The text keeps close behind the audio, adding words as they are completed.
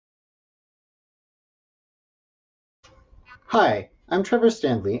Hi, I'm Trevor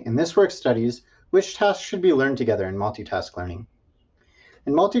Standley, and this work studies which tasks should be learned together in multitask learning.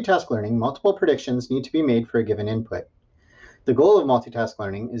 In multitask learning, multiple predictions need to be made for a given input. The goal of multitask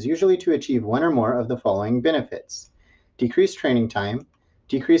learning is usually to achieve one or more of the following benefits: decreased training time,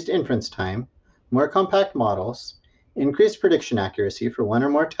 decreased inference time, more compact models, increased prediction accuracy for one or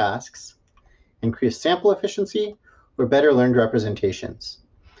more tasks, increased sample efficiency, or better learned representations.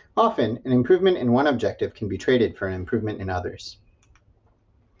 Often, an improvement in one objective can be traded for an improvement in others.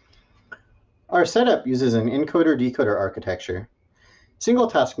 Our setup uses an encoder-decoder architecture.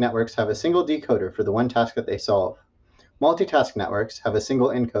 Single task networks have a single decoder for the one task that they solve. Multitask networks have a single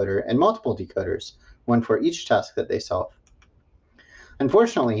encoder and multiple decoders, one for each task that they solve.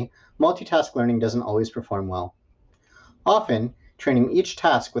 Unfortunately, multitask learning doesn't always perform well. Often, training each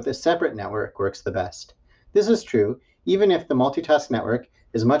task with a separate network works the best. This is true even if the multitask network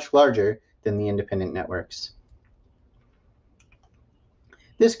is much larger than the independent networks.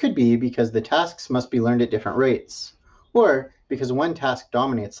 This could be because the tasks must be learned at different rates, or because one task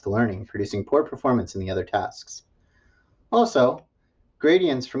dominates the learning, producing poor performance in the other tasks. Also,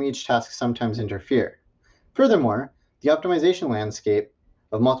 gradients from each task sometimes interfere. Furthermore, the optimization landscape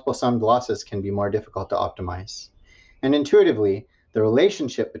of multiple summed losses can be more difficult to optimize. And intuitively, the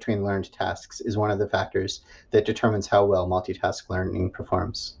relationship between learned tasks is one of the factors that determines how well multitask learning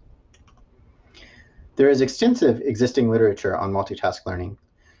performs. There is extensive existing literature on multitask learning.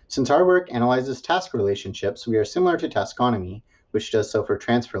 Since our work analyzes task relationships, we are similar to taskonomy, which does so for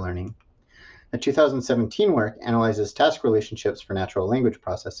transfer learning. A 2017 work analyzes task relationships for natural language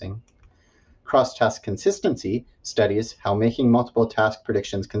processing. Cross-task consistency studies how making multiple task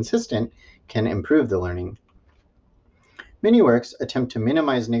predictions consistent can improve the learning. Many works attempt to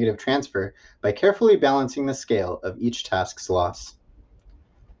minimize negative transfer by carefully balancing the scale of each task's loss.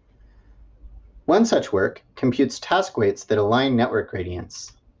 One such work computes task weights that align network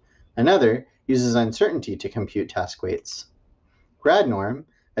gradients. Another uses uncertainty to compute task weights. GradNorm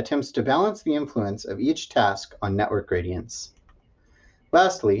attempts to balance the influence of each task on network gradients.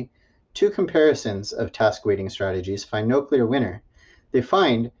 Lastly, two comparisons of task weighting strategies find no clear winner. They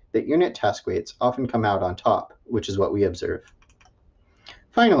find that unit task weights often come out on top, which is what we observe.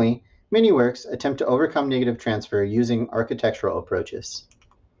 Finally, many works attempt to overcome negative transfer using architectural approaches.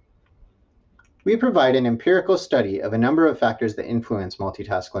 We provide an empirical study of a number of factors that influence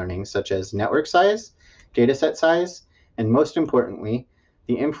multitask learning, such as network size, dataset size, and most importantly,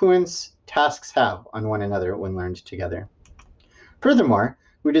 the influence tasks have on one another when learned together. Furthermore,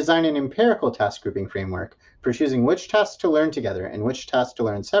 we design an empirical task grouping framework for choosing which tasks to learn together and which tasks to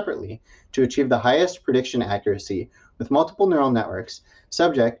learn separately to achieve the highest prediction accuracy with multiple neural networks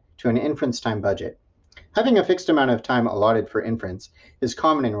subject to an inference time budget. Having a fixed amount of time allotted for inference is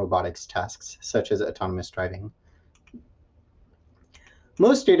common in robotics tasks, such as autonomous driving.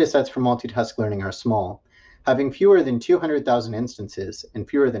 Most datasets for multitask learning are small, having fewer than 200,000 instances and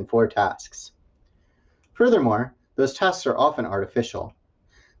fewer than 4 tasks. Furthermore, those tasks are often artificial.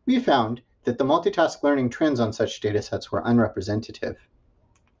 We found that the multitask learning trends on such datasets were unrepresentative.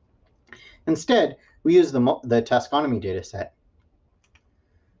 Instead, we use the taskonomy dataset.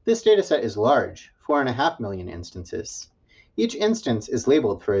 This dataset is large, 4.5 million instances. Each instance is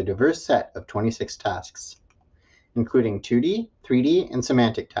labeled for a diverse set of 26 tasks, including 2D, 3D, and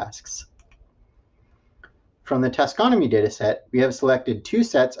semantic tasks. From the taskonomy dataset, we have selected 2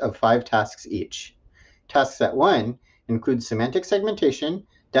 sets of 5 tasks each. Task set 1 includes semantic segmentation,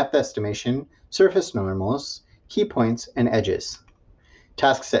 depth estimation, surface normals, key points, and edges.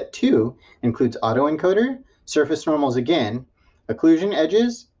 Task set 2 includes autoencoder, surface normals again, occlusion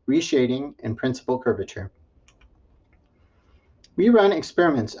edges, reshading, and principal curvature. We run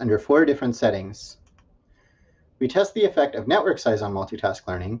experiments under 4 different settings. We test the effect of network size on multitask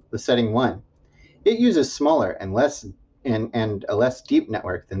learning with setting 1. It uses smaller and a less deep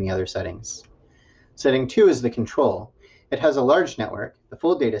network than the other settings. Setting 2 is the control. It has a large network, the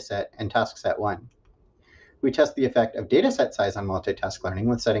full dataset, and task set 1. We test the effect of dataset size on multitask learning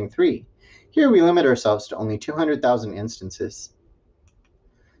with setting 3. Here we limit ourselves to only 200,000 instances.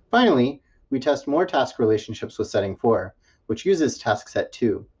 Finally, we test more task relationships with setting 4, which uses task set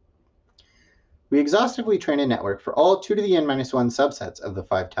 2. We exhaustively train a network for all 2 to the n-1 subsets of the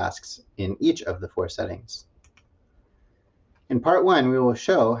 5 tasks in each of the 4 settings. In part 1, we will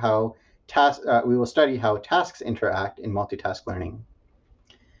study how tasks interact in multitask learning.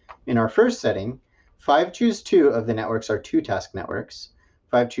 In our first setting, 5 choose 2 of the networks are 2-task networks,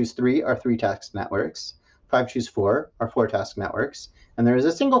 5 choose 3 are 3-task networks, 5 choose 4 are 4-task networks, and there is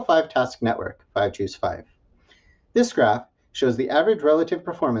a single 5-task network, 5 choose 5. This graph shows the average relative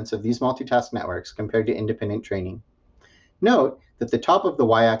performance of these multitask networks compared to independent training. Note that the top of the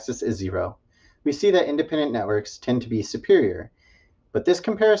y-axis is 0. We see that independent networks tend to be superior, but this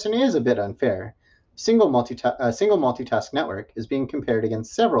comparison is a bit unfair. A single multitask network is being compared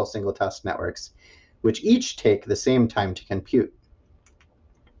against several single-task networks, which each take the same time to compute.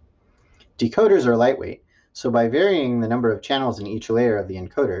 Decoders are lightweight, so by varying the number of channels in each layer of the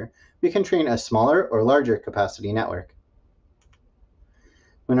encoder, we can train a smaller or larger capacity network.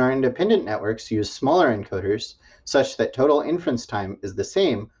 When our independent networks use smaller encoders, such that total inference time is the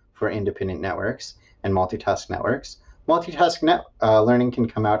same for independent networks and multitask networks, learning can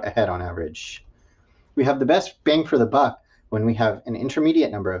come out ahead on average. We have the best bang for the buck when we have an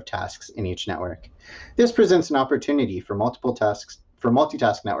intermediate number of tasks in each network. This presents an opportunity for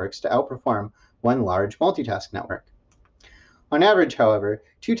multitask networks to outperform one large multitask network. On average, however,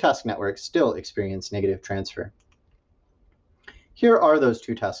 two-task networks still experience negative transfer. Here are those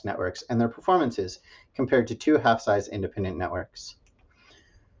two-task networks and their performances compared to two half-size independent networks.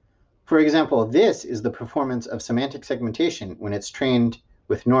 For example, this is the performance of semantic segmentation when it's trained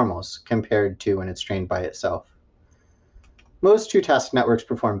with normals compared to when it's trained by itself. Most two-task networks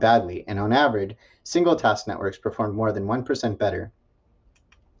perform badly, and on average, single-task networks perform more than 1% better.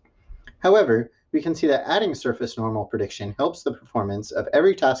 However, we can see that adding surface normal prediction helps the performance of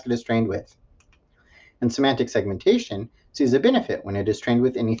every task it is trained with. And semantic segmentation sees a benefit when it is trained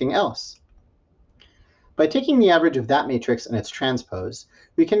with anything else. By taking the average of that matrix and its transpose,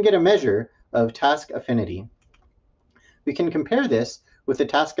 we can get a measure of task affinity. We can compare this with the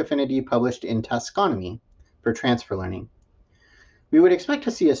task affinity published in Taskonomy for transfer learning. We would expect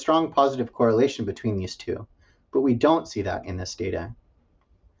to see a strong positive correlation between these two, but we don't see that in this data.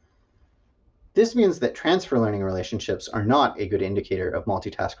 This means that transfer learning relationships are not a good indicator of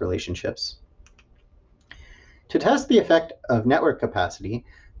multitask relationships. To test the effect of network capacity,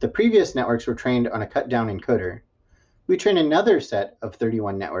 the previous networks were trained on a cut-down encoder. We train another set of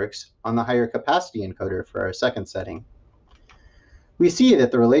 31 networks on the higher capacity encoder for our second setting. We see that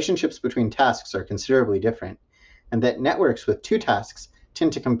the relationships between tasks are considerably different, and that networks with two tasks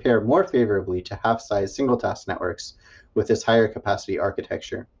tend to compare more favorably to half-size single-task networks with this higher capacity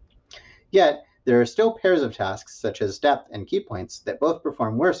architecture. Yet, there are still pairs of tasks, such as depth and key points, that both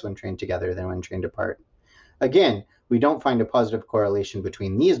perform worse when trained together than when trained apart. Again, we don't find a positive correlation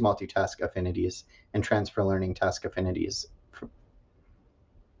between these multitask affinities and transfer learning task affinities.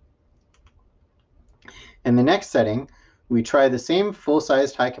 In the next setting, we try the same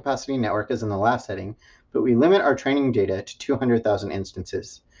full-sized high-capacity network as in the last setting, but we limit our training data to 200,000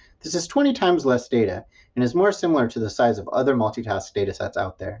 instances. This is 20 times less data and is more similar to the size of other multitask datasets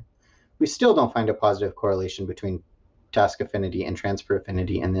out there. We still don't find a positive correlation between task affinity and transfer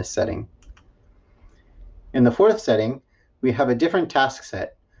affinity in this setting. In the fourth setting, we have a different task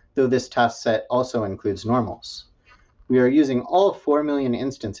set, though this task set also includes normals. We are using all 4 million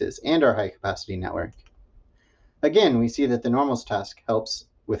instances and our high-capacity network. Again, we see that the normals task helps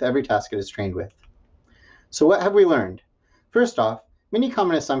with every task it is trained with. So what have we learned? First off, many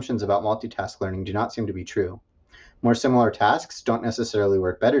common assumptions about multitask learning do not seem to be true. More similar tasks don't necessarily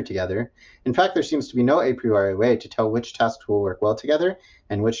work better together. In fact, there seems to be no a priori way to tell which tasks will work well together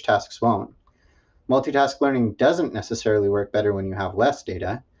and which tasks won't. Multitask learning doesn't necessarily work better when you have less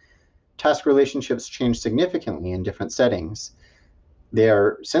data. Task relationships change significantly in different settings. They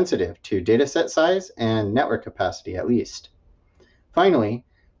are sensitive to dataset size and network capacity at least. Finally,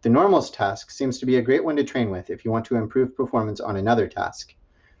 the normals task seems to be a great one to train with if you want to improve performance on another task.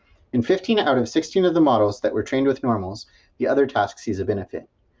 In 15 out of 16 of the models that were trained with normals, the other task sees a benefit.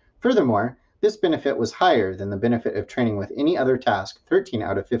 Furthermore, this benefit was higher than the benefit of training with any other task 13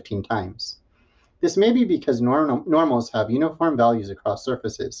 out of 15 times. This may be because normals have uniform values across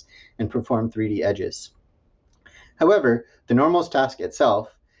surfaces and perform 3D edges. However, the normals task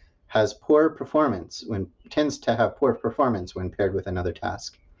itself tends to have poor performance when paired with another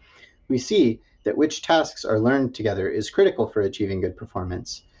task. We see that which tasks are learned together is critical for achieving good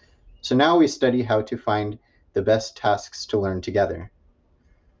performance. So now we study how to find the best tasks to learn together.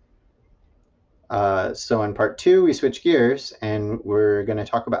 So in part 2, we switch gears and we're going to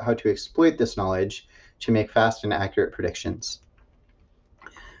talk about how to exploit this knowledge to make fast and accurate predictions.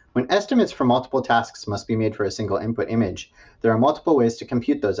 When estimates for multiple tasks must be made for a single input image, there are multiple ways to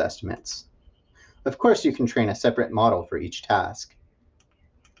compute those estimates. Of course, you can train a separate model for each task.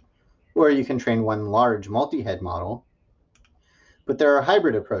 Or you can train one large multi-head model. But there are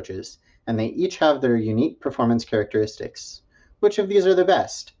hybrid approaches, and they each have their unique performance characteristics. Which of these are the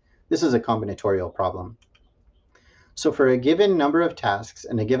best? This is a combinatorial problem. So for a given number of tasks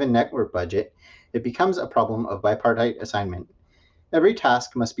and a given network budget, it becomes a problem of bipartite assignment. Every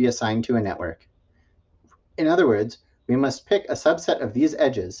task must be assigned to a network. In other words, we must pick a subset of these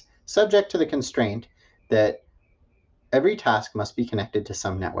edges subject to the constraint that every task must be connected to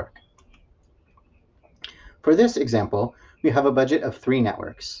some network. For this example, we have a budget of 3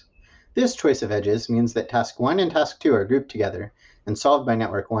 networks. This choice of edges means that task 1 and task 2 are grouped together and solved by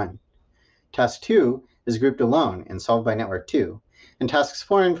network 1. Task 2 is grouped alone and solved by network 2, and tasks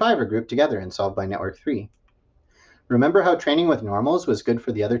 4 and 5 are grouped together and solved by network 3. Remember how training with normals was good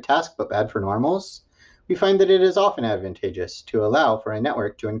for the other task but bad for normals? We find that it is often advantageous to allow for a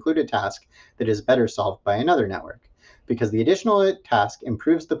network to include a task that is better solved by another network, because the additional task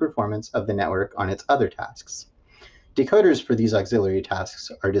improves the performance of the network on its other tasks. Decoders for these auxiliary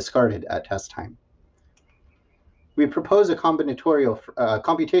tasks are discarded at test time. We propose a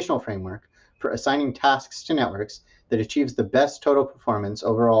computational framework for assigning tasks to networks that achieves the best total performance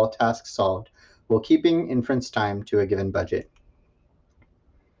over all tasks solved while keeping inference time to a given budget.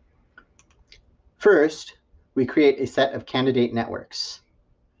 First, we create a set of candidate networks.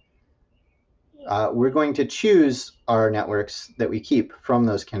 We're going to choose our networks that we keep from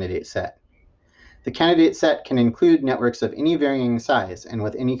those candidate set. The candidate set can include networks of any varying size and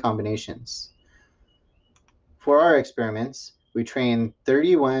with any combinations. For our experiments, we train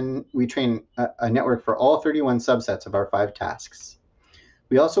a network for all 31 subsets of our 5 tasks.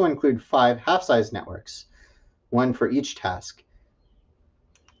 We also include 5 half-size networks, one for each task.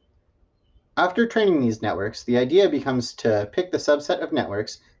 After training these networks, the idea becomes to pick the subset of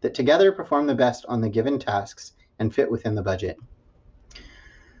networks that together perform the best on the given tasks and fit within the budget.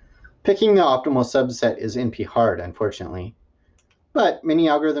 Picking the optimal subset is NP hard, unfortunately, but many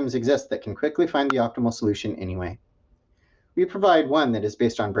algorithms exist that can quickly find the optimal solution anyway. We provide one that is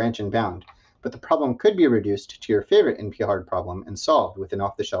based on branch and bound, but the problem could be reduced to your favorite NP-hard problem and solved with an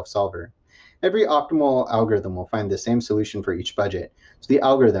off-the-shelf solver. Every optimal algorithm will find the same solution for each budget, so the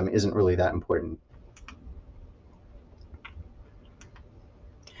algorithm isn't really that important.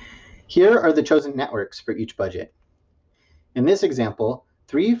 Here are the chosen networks for each budget. In this example,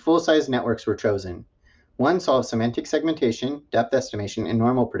 3 full-size networks were chosen. One solves semantic segmentation, depth estimation, and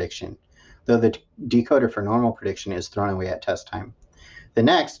normal prediction, though the decoder for normal prediction is thrown away at test time. The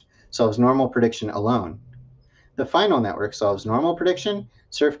next solves normal prediction alone. The final network solves normal prediction,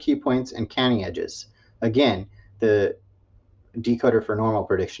 surf key points, and canny edges. Again, the decoder for normal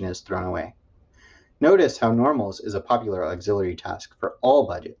prediction is thrown away. Notice how normals is a popular auxiliary task for all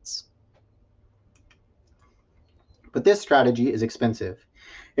budgets. But this strategy is expensive.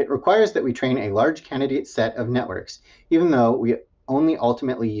 It requires that we train a large candidate set of networks, even though we only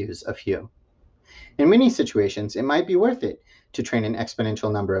ultimately use a few. In many situations, it might be worth it to train an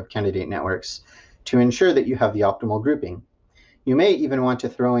exponential number of candidate networks to ensure that you have the optimal grouping. You may even want to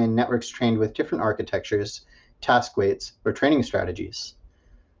throw in networks trained with different architectures, task weights, or training strategies.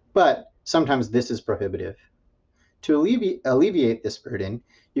 But sometimes this is prohibitive. To alleviate this burden,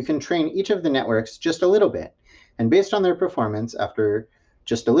 you can train each of the networks just a little bit, and based on their performance after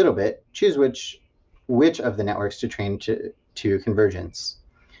just a little bit, choose which of the networks to train to convergence.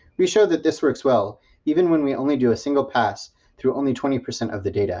 We show that this works well, even when we only do a single pass through only 20% of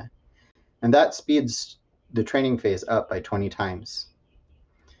the data, and that speeds the training phase up by 20 times.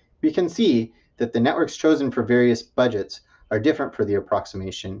 We can see that the networks chosen for various budgets are different for the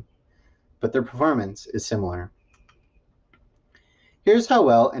approximation, but their performance is similar. Here's how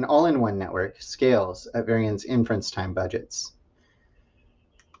well an all-in-one network scales at variance inference time budgets.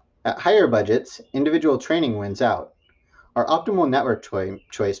 At higher budgets, individual training wins out. Our optimal network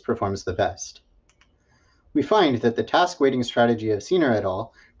choice performs the best. We find that the task weighting strategy of Siener et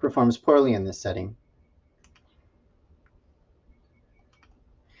al. Performs poorly in this setting.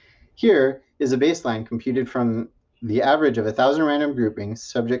 Here is a baseline computed from the average of 1,000 random groupings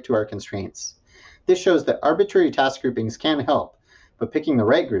subject to our constraints. This shows that arbitrary task groupings can help, but picking the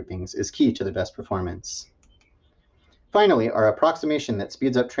right groupings is key to the best performance. Finally, our approximation that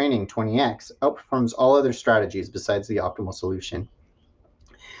speeds up training 20x outperforms all other strategies besides the optimal solution.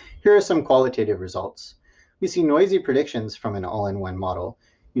 Here are some qualitative results. We see noisy predictions from an all-in-one model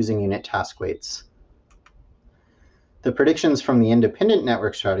using unit task weights. The predictions from the independent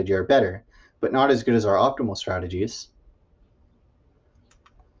network strategy are better, but not as good as our optimal strategies.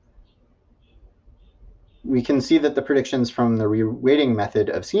 We can see that the predictions from the reweighting method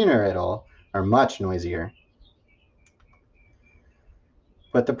of Siener et al. Are much noisier.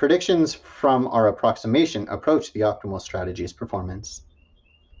 But the predictions from our approximation approach the optimal strategy's performance.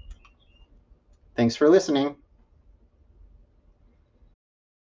 Thanks for listening.